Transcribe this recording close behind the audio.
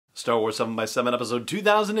Star Wars 7x7 episode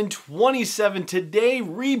 2027. Today,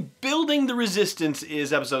 Rebuilding the Resistance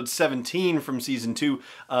is episode 17 from season 2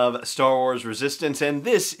 of Star Wars Resistance, and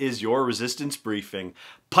this is your Resistance briefing.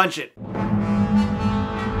 Punch it!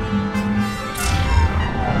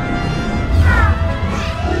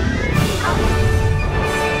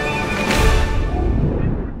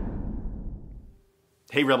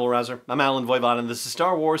 Hey Rebel Rouser, I'm Alan Voivod and this is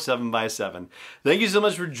Star Wars 7x7. Thank you so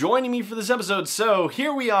much for joining me for this episode. So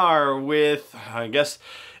here we are with, I guess,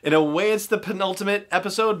 in a way it's the penultimate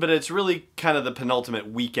episode, but it's really kind of the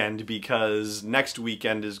penultimate weekend because next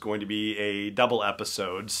weekend is going to be a double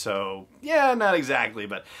episode. So yeah, not exactly,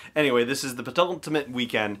 but anyway, this is the penultimate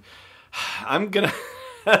weekend. I'm gonna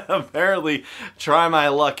apparently try my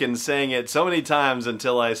luck in saying it so many times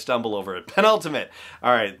until I stumble over it. Penultimate.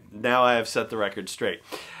 All right, now I have set the record straight.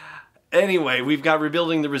 Anyway, we've got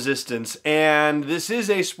Rebuilding the Resistance, and this is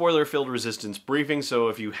a spoiler-filled Resistance briefing, so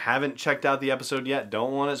if you haven't checked out the episode yet,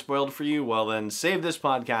 don't want it spoiled for you, well then save this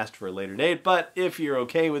podcast for a later date, but if you're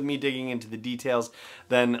okay with me digging into the details,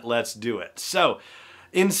 then let's do it. So,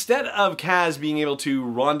 instead of Kaz being able to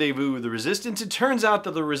rendezvous with the Resistance, it turns out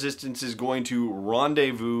that the Resistance is going to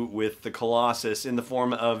rendezvous with the Colossus in the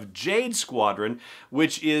form of Jade Squadron,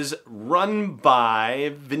 which is run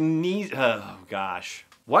by Venisa. Oh gosh.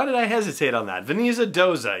 Why did I hesitate on that? Venisa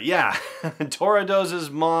Doza, yeah. Tora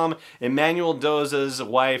Doza's mom, Emmanuel Doza's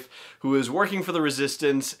wife, who is working for the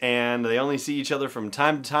Resistance, and they only see each other from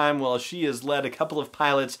time to time while she has led a couple of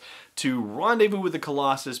pilots to rendezvous with the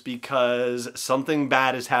Colossus because something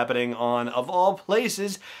bad is happening on, of all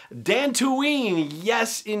places, Dantooine.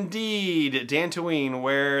 Yes, indeed, Dantooine,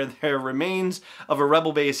 where their remains of a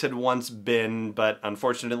rebel base had once been, but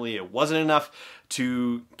unfortunately it wasn't enough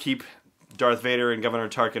to keep Darth Vader and Governor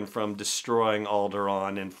Tarkin from destroying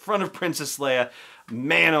Alderaan in front of Princess Leia.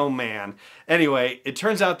 Man, oh man. Anyway, it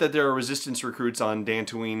turns out that there are Resistance recruits on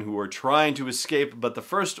Dantooine who are trying to escape, but the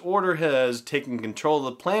First Order has taken control of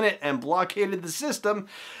the planet and blockaded the system,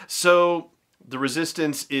 so the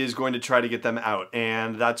Resistance is going to try to get them out,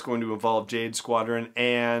 and that's going to involve Jade Squadron,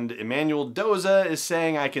 and Emmanuel Doza is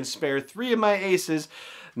saying, I can spare 3 of my aces.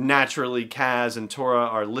 Naturally, Kaz and Tora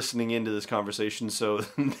are listening into this conversation, so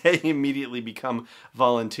they immediately become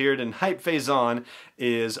volunteered, and Hype Faison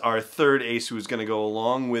is our third ace who's going to go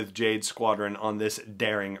along with Jade Squadron on this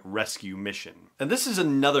daring rescue mission. And this is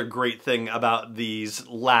another great thing about these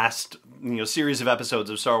last, series of episodes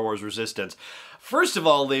of Star Wars Resistance. First of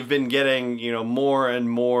all, they've been getting, more and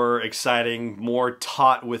more exciting, more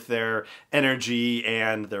taut with their energy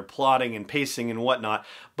and their plotting and pacing and whatnot.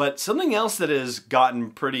 But something else that has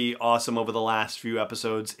gotten pretty awesome over the last few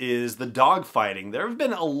episodes is the dogfighting. There have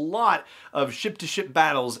been a lot of ship-to-ship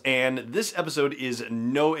battles, and this episode is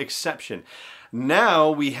no exception. Now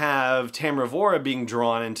we have Tam Ryvora being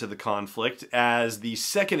drawn into the conflict as the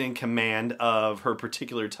second in command of her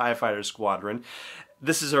particular TIE fighter squadron.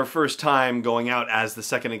 This is her first time going out as the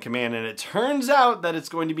second in command, and it turns out that it's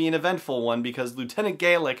going to be an eventful one because Lieutenant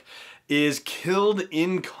Gaelic is killed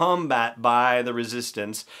in combat by the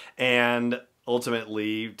Resistance, and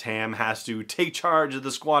ultimately Tam has to take charge of the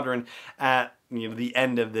squadron at the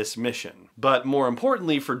end of this mission. But more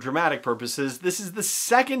importantly, for dramatic purposes, this is the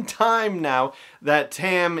second time now that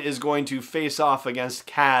Tam is going to face off against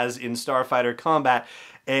Kaz in starfighter combat,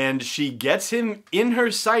 and she gets him in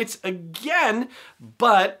her sights again,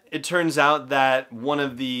 but it turns out that one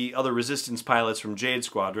of the other Resistance pilots from Jade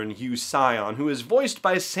Squadron, Hugh Scion, who is voiced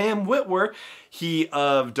by Sam Witwer, he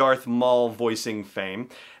of Darth Maul voicing fame,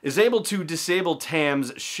 is able to disable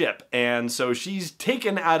Tam's ship, and so she's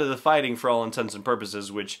taken out of the fighting for all intents and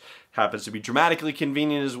purposes, which happens to be dramatically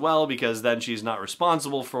convenient as well, because then she's not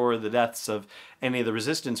responsible for the deaths of any of the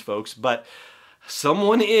Resistance folks, but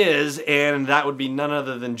someone is, and that would be none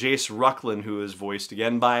other than Jace Rucklin, who is voiced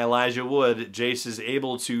again by Elijah Wood. Jace is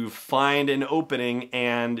able to find an opening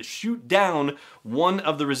and shoot down one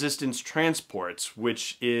of the Resistance transports,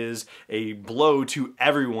 which is a blow to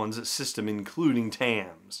everyone's system, including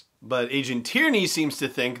Tam's. But Agent Tierney seems to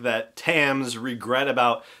think that Tam's regret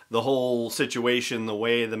about the whole situation, the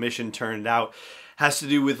way the mission turned out, has to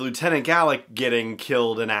do with Lieutenant Gaelic getting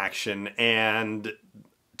killed in action, and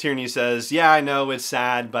Tierney says, yeah, I know it's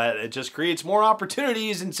sad, but it just creates more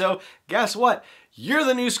opportunities, and so guess what? You're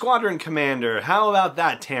the new squadron commander. How about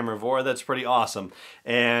that, Tam Ryvora? That's pretty awesome.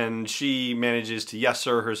 And she manages to yes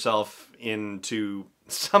sir herself into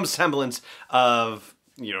some semblance of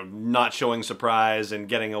you know, not showing surprise and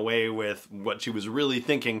getting away with what she was really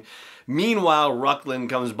thinking. Meanwhile, Rucklin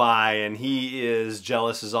comes by and he is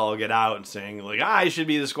jealous as all get out, saying, like, I should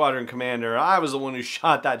be the squadron commander. I was the one who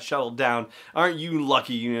shot that shuttle down. Aren't you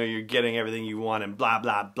lucky, you know, you're getting everything you want, and blah,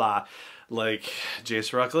 blah, blah. Like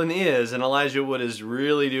Jace Rucklin is, and Elijah Wood is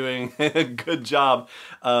really doing a good job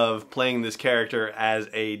of playing this character as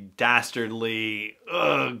a dastardly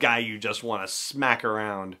guy you just want to smack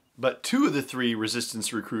around. But 2 of the 3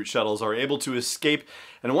 Resistance recruit shuttles are able to escape,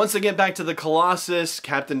 and once they get back to the Colossus,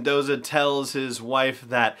 Captain Doza tells his wife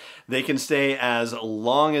that they can stay as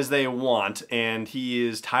long as they want, and he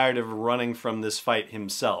is tired of running from this fight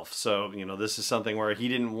himself. So, you know, this is something where he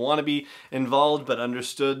didn't want to be involved, but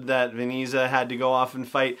understood that Venisa had to go off and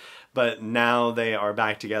fight. But now they are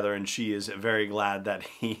back together, and she is very glad that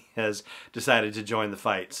he has decided to join the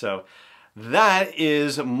fight. So that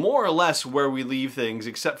is more or less where we leave things,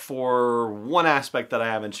 except for one aspect that I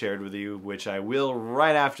haven't shared with you, which I will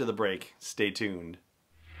right after the break. Stay tuned.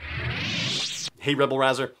 Hey Rebel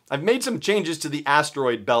Rouser, I've made some changes to the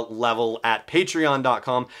asteroid belt level at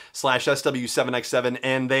patreon.com/SW7X7,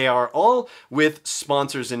 and they are all with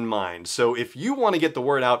sponsors in mind. So if you want to get the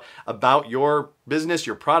word out about your business,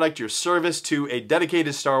 your product, your service to a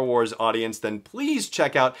dedicated Star Wars audience, then please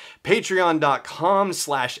check out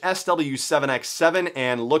patreon.com/SW7X7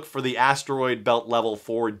 and look for the asteroid belt level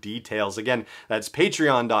for details. Again, that's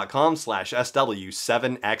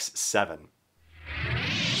patreon.com/SW7X7.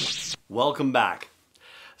 Welcome back.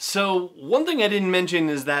 So one thing I didn't mention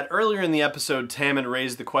is that earlier in the episode, Tam had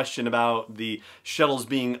raised the question about the shuttles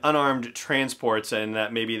being unarmed transports and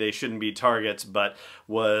that maybe they shouldn't be targets, but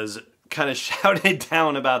was kind of shouted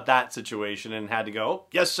down about that situation and had to go, oh,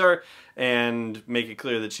 yes sir, and make it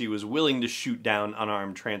clear that she was willing to shoot down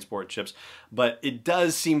unarmed transport ships. But it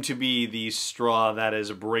does seem to be the straw that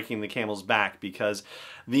is breaking the camel's back, because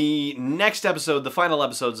the next episode, the final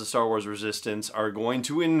episodes of Star Wars Resistance, are going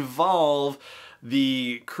to involve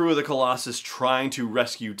the crew of the Colossus trying to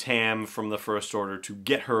rescue Tam from the First Order to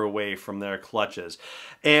get her away from their clutches.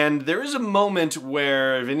 And there is a moment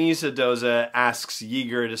where Venisa Doza asks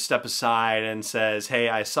Yeager to step aside and says, hey,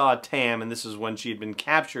 I saw Tam, and this is when she had been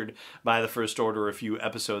captured by the First Order a few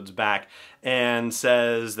episodes back, and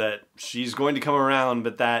says that she's going to come around,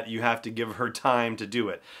 but that you have to give her time to do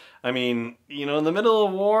it. I mean, you know, in the middle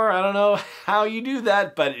of war, I don't know how you do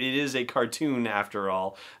that, but it is a cartoon after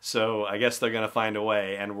all, so I guess they're going to find a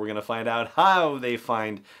way, and we're going to find out how they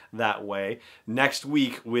find that way next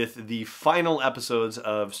week with the final episodes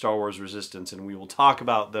of Star Wars Resistance, and we will talk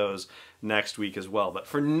about those next week as well. But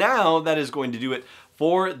for now, that is going to do it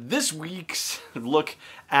for this week's look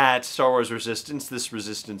at Star Wars Resistance, this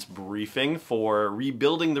Resistance briefing for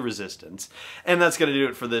rebuilding the Resistance. And that's going to do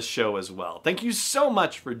it for this show as well. Thank you so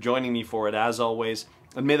much for joining me for it, as always,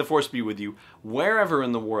 and may the Force be with you wherever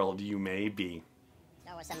in the world you may be.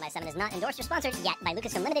 Star Wars 7x7 is not endorsed or sponsored yet by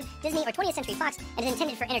Lucasfilm Limited, Disney, or 20th Century Fox, and is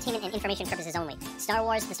intended for entertainment and information purposes only. Star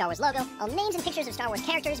Wars, the Star Wars logo, all names and pictures of Star Wars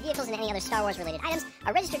characters, vehicles, and any other Star Wars-related items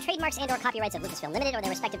are registered trademarks and/or copyrights of Lucasfilm Limited or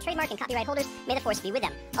their respective trademark and copyright holders. May the Force be with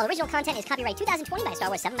them. All original content is copyright 2020 by Star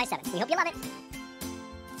Wars 7x7. We hope you love it.